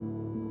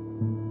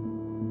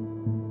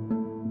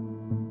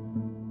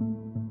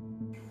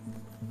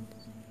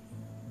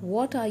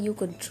What are you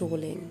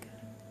controlling?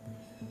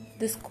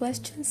 This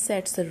question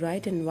sets the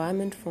right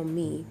environment for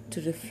me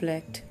to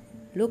reflect,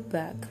 look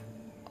back,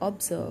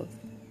 observe,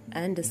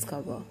 and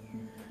discover.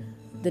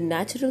 The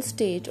natural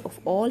state of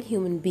all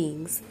human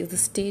beings is the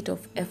state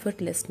of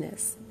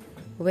effortlessness,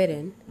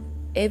 wherein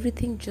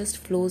everything just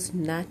flows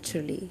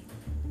naturally,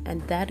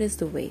 and that is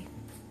the way.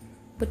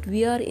 But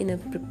we are in a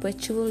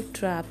perpetual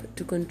trap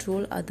to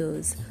control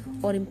others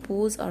or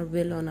impose our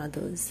will on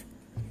others.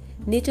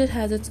 Nature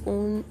has its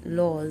own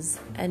laws,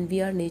 and we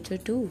are nature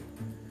too.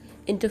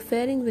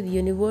 Interfering with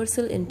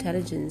universal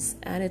intelligence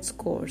and its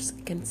course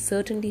can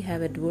certainly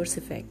have adverse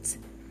effects.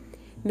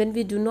 When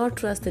we do not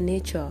trust the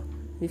nature,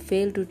 we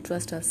fail to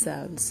trust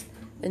ourselves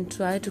and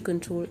try to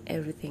control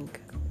everything.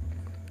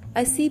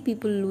 I see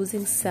people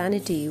losing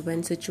sanity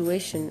when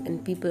situation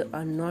and people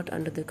are not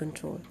under their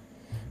control.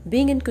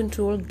 Being in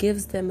control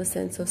gives them a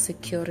sense of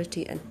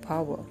security and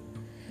power.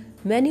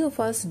 Many of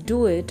us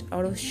do it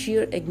out of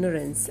sheer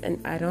ignorance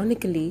and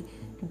ironically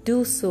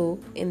do so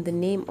in the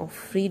name of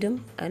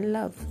freedom and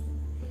love.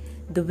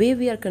 The way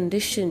we are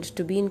conditioned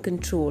to be in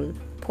control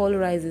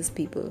polarizes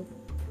people.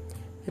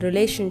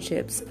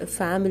 Relationships, a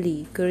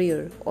family,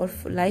 career, or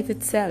life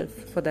itself,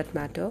 for that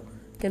matter,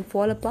 can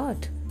fall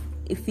apart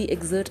if we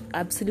exert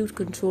absolute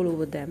control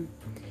over them.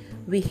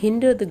 We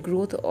hinder the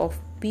growth of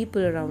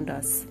people around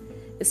us,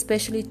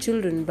 especially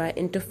children, by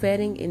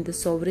interfering in the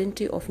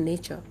sovereignty of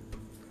nature.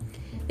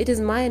 It is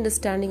my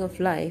understanding of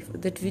life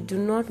that we do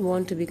not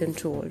want to be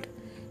controlled.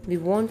 We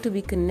want to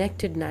be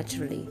connected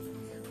naturally.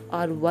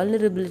 Our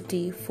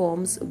vulnerability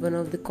forms one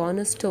of the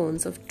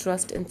cornerstones of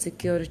trust and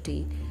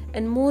security,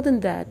 and more than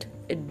that,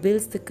 it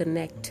builds the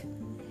connect.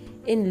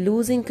 In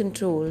losing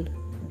control,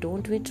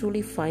 don't we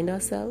truly find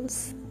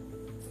ourselves?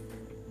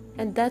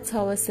 And that's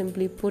how I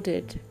simply put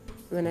it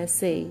when I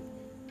say,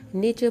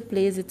 nature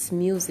plays its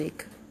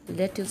music,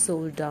 let your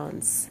soul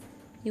dance.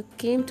 You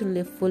came to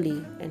live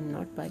fully and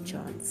not by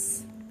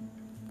chance.